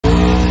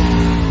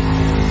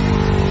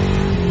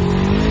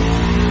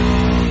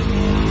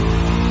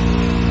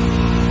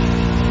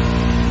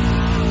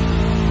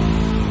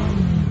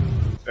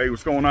Hey,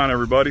 what's going on,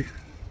 everybody?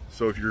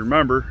 So if you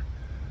remember,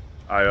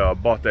 I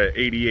bought that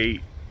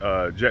 88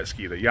 jet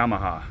ski, the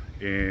Yamaha,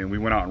 and we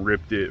went out and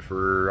ripped it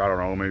for, I don't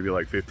know, maybe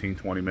like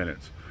 15-20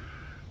 minutes.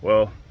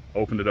 Well,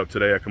 opened it up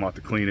today. I come out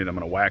to clean it. I'm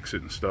gonna wax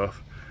it and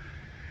stuff,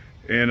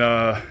 and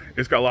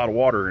it's got a lot of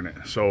water in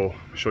it. So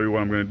I'll show you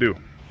what I'm gonna do.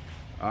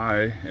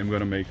 I am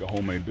gonna make a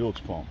homemade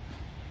bilge pump,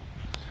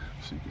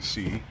 so you can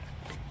see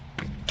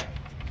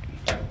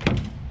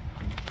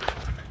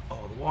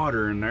all the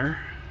water in there.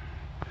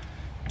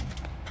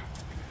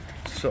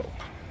 So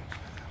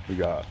we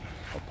got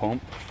a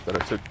pump that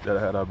I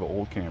had out of an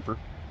old camper,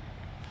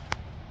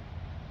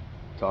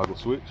 toggle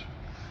switch,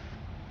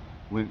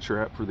 lint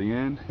trap for the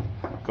end,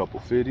 a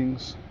couple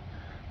fittings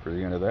for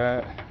the end of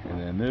that,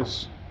 and then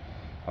this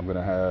I'm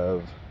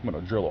gonna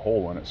drill a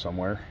hole in it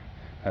somewhere,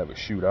 have it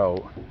shoot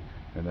out,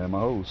 and then my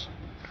hose.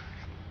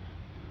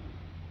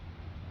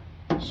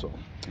 So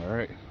all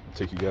right, I'll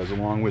take you guys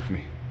along with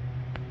me.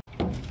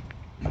 All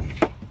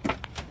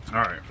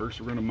right, first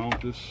we're gonna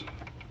mount this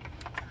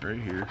right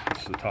here. This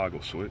is the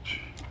toggle switch.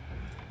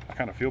 I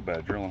kind of feel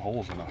bad drilling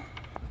holes in a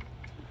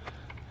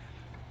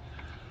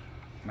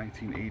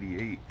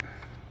 1988.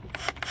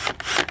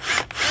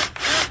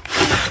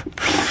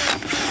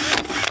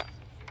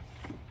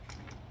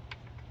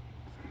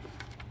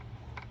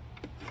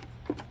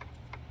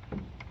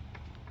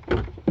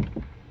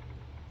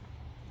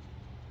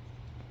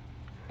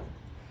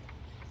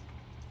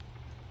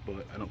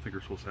 But I don't think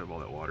we're supposed to have all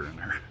that water in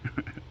there.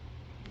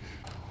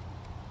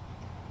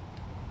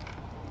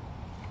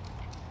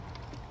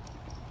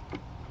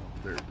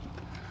 There.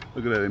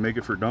 Look at that, they make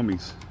it for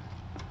dummies.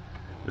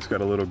 It's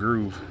got a little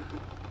groove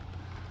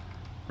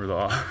where the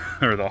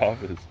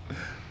off is.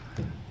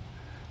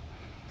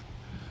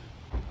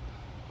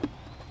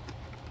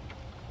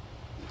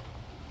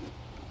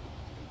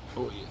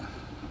 Oh yeah.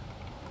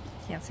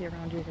 Can't see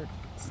around your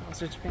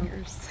sausage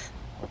fingers.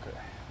 Okay.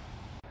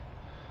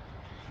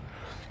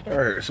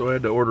 Alright, so I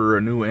had to order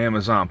a new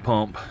Amazon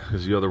pump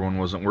because the other one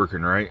wasn't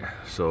working right.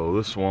 So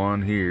this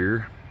one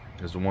here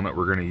is the one that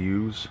we're going to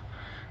use.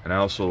 And I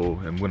also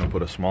am going to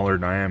put a smaller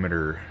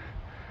diameter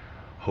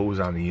hose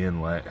on the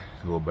inlet,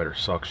 a little better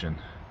suction.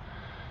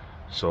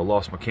 So I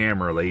lost my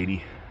camera,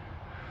 lady.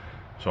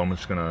 So I'm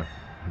just going to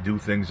do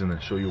things and then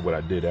show you what I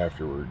did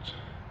afterwards.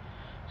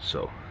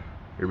 So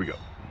here we go.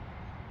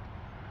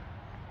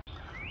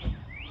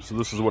 So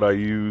this is what I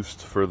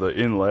used for the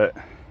inlet.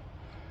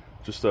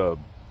 Just a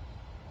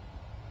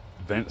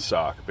vent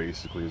sock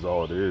basically is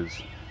all it is.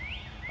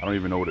 I don't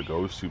even know what it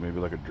goes to,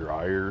 maybe like a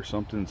dryer or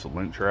something. It's a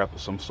lint trap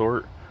of some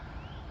sort.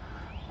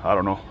 I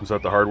don't know, it was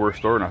at the hardware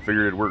store and I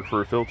figured it'd work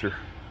for a filter.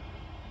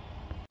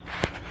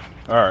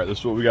 Alright, this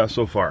is what we got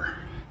so far.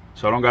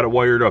 So I don't got it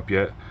wired up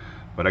yet,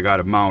 but I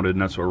got it mounted,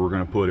 and that's where we're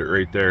gonna put it,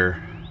 right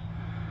there.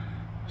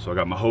 So I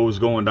got my hose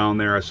going down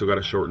there. I still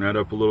gotta shorten that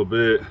up a little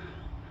bit.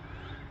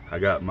 I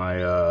got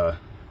my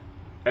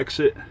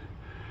exit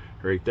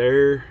right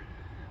there.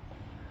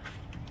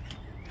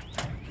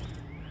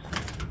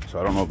 So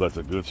I don't know if that's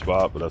a good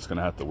spot, but that's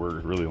gonna have to work.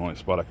 It's really the only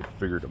spot I could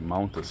figure to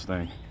mount this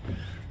thing.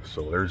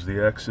 So there's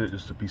the exit,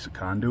 just a piece of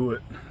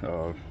conduit,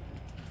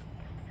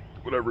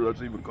 whatever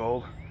that's even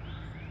called.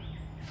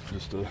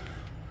 Just a,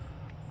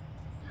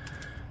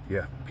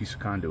 yeah, piece of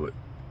conduit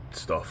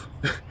stuff.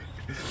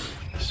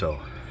 So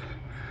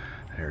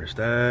there's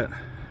that.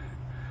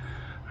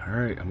 All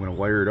right, I'm gonna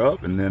wire it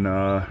up, and then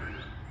I'm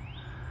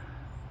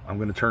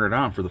gonna turn it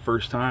on for the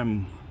first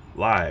time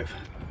live.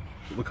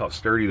 Look how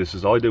sturdy this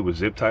is. All I did was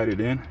zip tied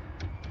it in.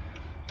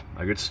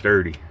 Like, it's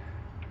sturdy.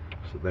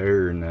 So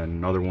there, and then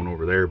another one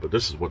over there, but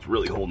this is what's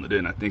really holding it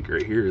in, I think,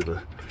 right here,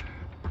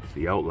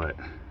 the outlet.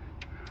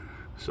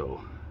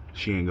 So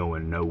she ain't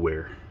going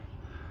nowhere.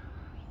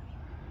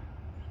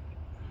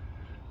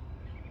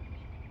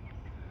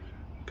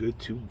 Good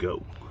to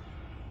go.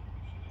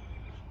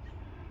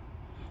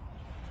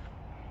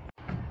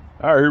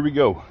 All right, here we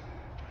go.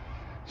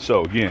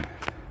 So again,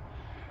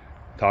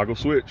 toggle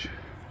switch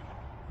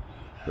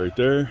right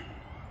there.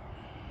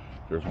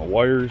 There's my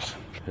wires.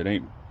 It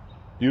ain't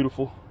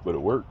beautiful, but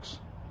it works.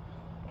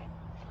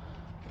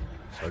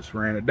 So I just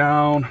ran it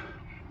down.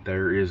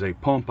 There is a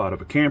pump out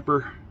of a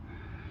camper.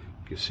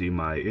 You can see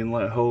my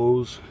inlet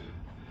hose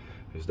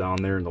is down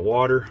there in the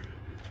water,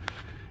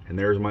 and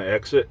there's my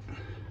exit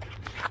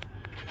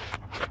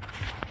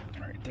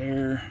right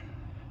there.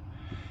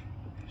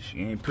 She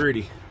ain't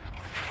pretty,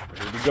 but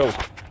here we go.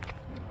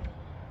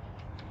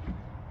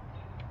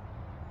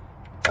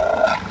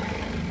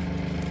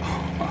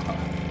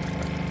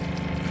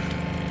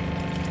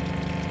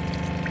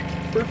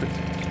 Perfect.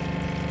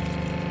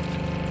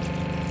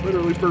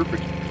 Literally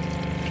perfect.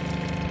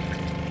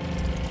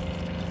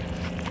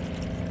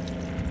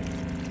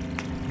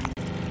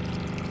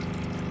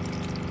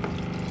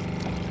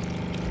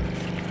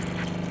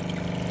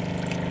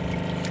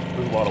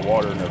 There's a lot of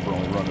water in there for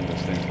only running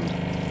this thing for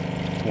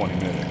 20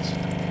 minutes.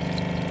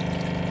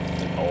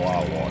 Like, a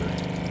lot of water.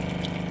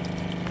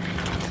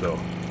 So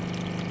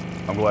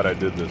I'm glad I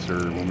did this,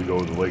 or when we go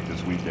to the lake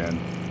this weekend,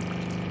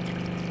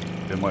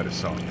 it might have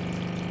sunk.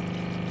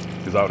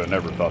 Because I would have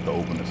never thought to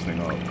open this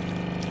thing up.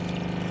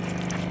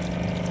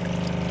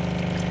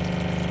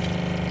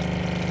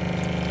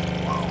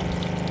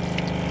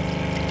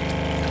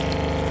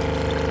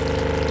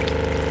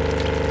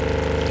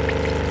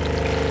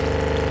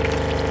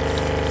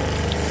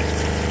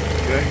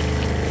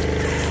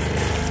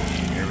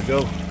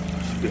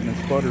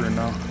 sputtering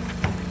now.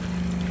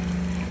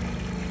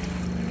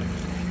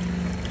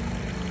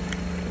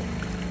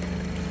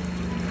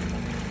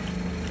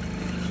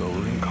 So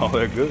we're gonna call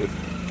that good.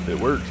 It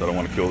works. I don't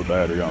want to kill the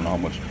battery. I don't know how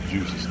much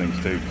juice this thing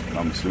takes, but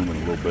I'm assuming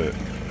a little bit.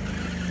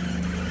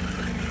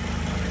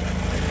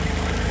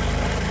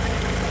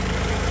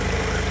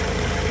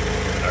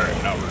 All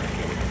right, now we're gonna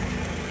kill it.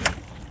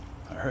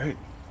 All right,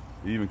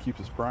 it even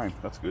keeps us primed.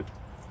 That's good.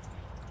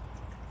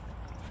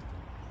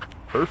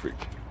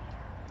 Perfect.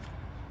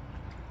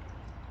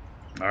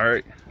 All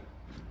right,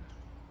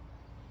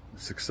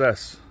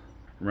 success.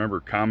 Remember,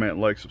 comment,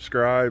 like,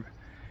 subscribe,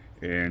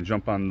 and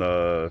jump on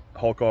the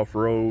Hulk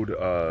Off-Road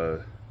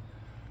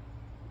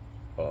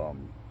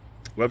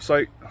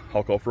website,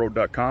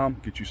 hulkoffroad.com.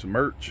 Get you some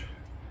merch.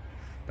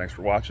 Thanks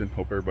for watching.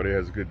 Hope everybody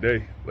has a good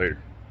day.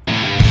 Later.